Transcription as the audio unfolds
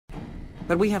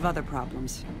But we have other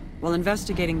problems. While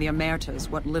investigating the Omertas,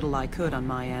 what little I could on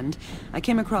my end, I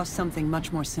came across something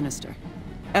much more sinister.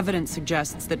 Evidence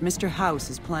suggests that Mr. House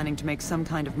is planning to make some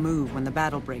kind of move when the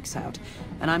battle breaks out,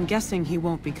 and I'm guessing he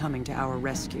won't be coming to our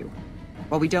rescue.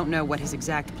 While we don't know what his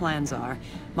exact plans are,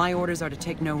 my orders are to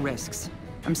take no risks.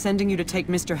 I'm sending you to take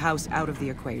Mr. House out of the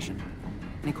equation.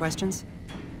 Any questions?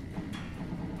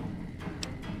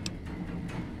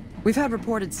 We've had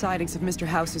reported sightings of Mr.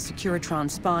 House's Securitron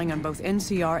spying on both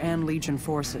NCR and Legion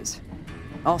forces.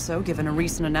 Also, given a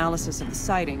recent analysis of the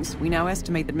sightings, we now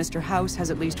estimate that Mr. House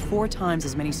has at least 4 times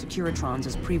as many Securitrons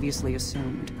as previously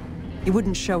assumed. He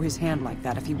wouldn't show his hand like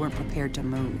that if he weren't prepared to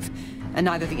move. And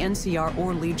neither the NCR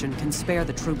or Legion can spare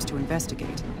the troops to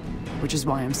investigate. Which is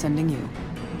why I'm sending you.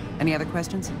 Any other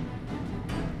questions?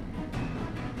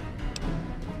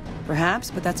 Perhaps,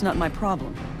 but that's not my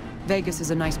problem. Vegas is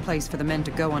a nice place for the men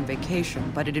to go on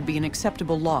vacation, but it'd be an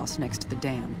acceptable loss next to the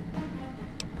dam.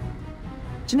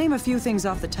 To name a few things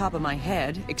off the top of my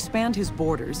head, expand his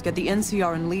borders, get the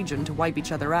NCR and Legion to wipe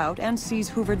each other out, and seize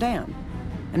Hoover Dam.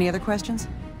 Any other questions?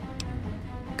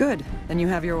 Good, then you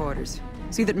have your orders.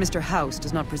 See that Mr. House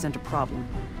does not present a problem.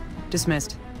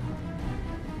 Dismissed.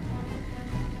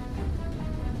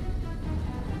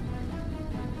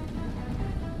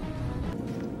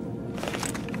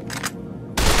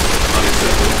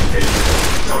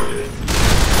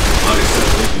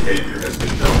 Behavior has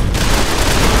been noted.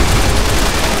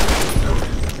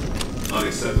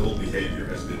 Unacceptable behavior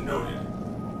has been noted.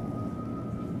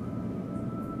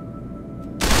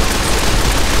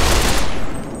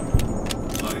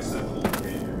 Unacceptable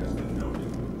behavior has been noted.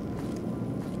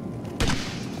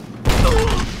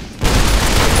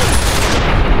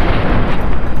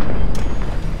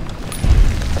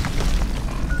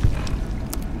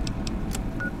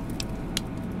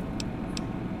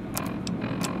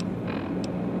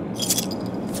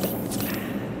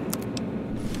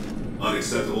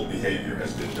 Unacceptable behavior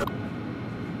has been done.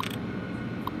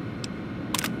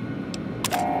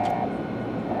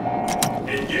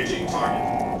 Engaging target.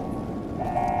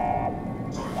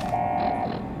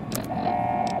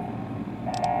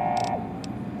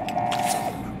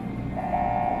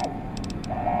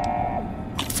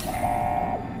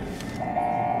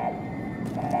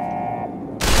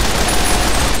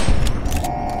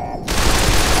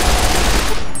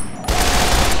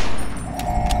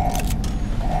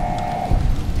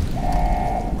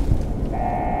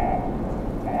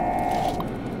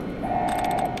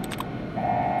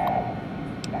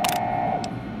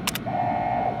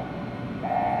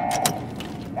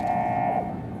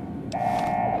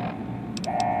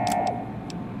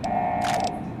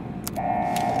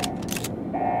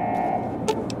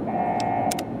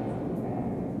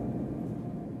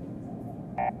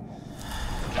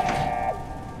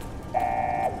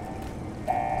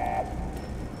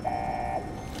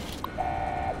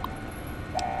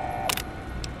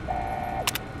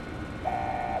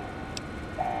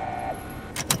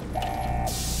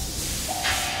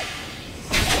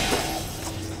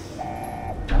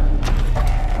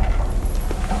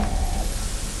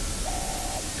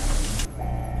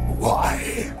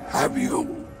 Have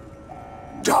you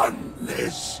done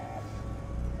this?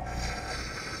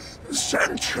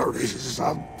 Centuries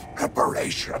of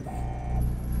preparation.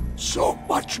 So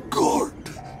much good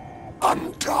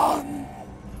undone.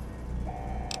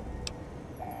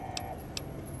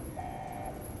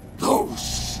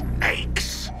 Those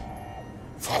snakes.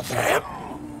 For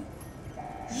them,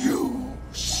 you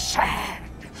sad,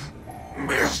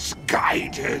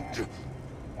 misguided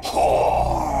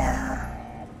whore.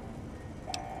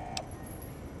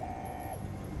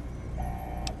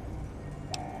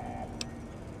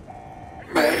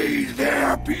 May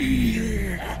there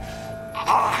be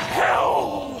a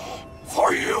hell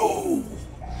for you,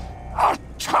 a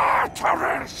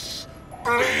Tartarus,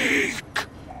 bleak,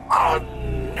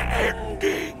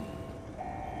 unending.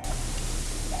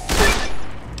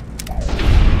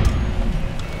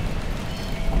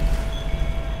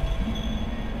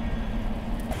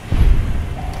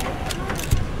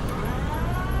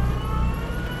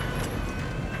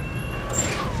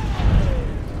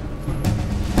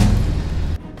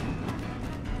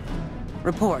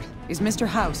 Report. Is Mr.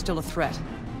 House still a threat?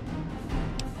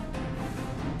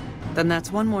 Then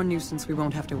that's one more nuisance we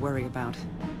won't have to worry about.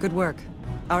 Good work.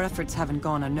 Our efforts haven't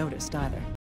gone unnoticed either.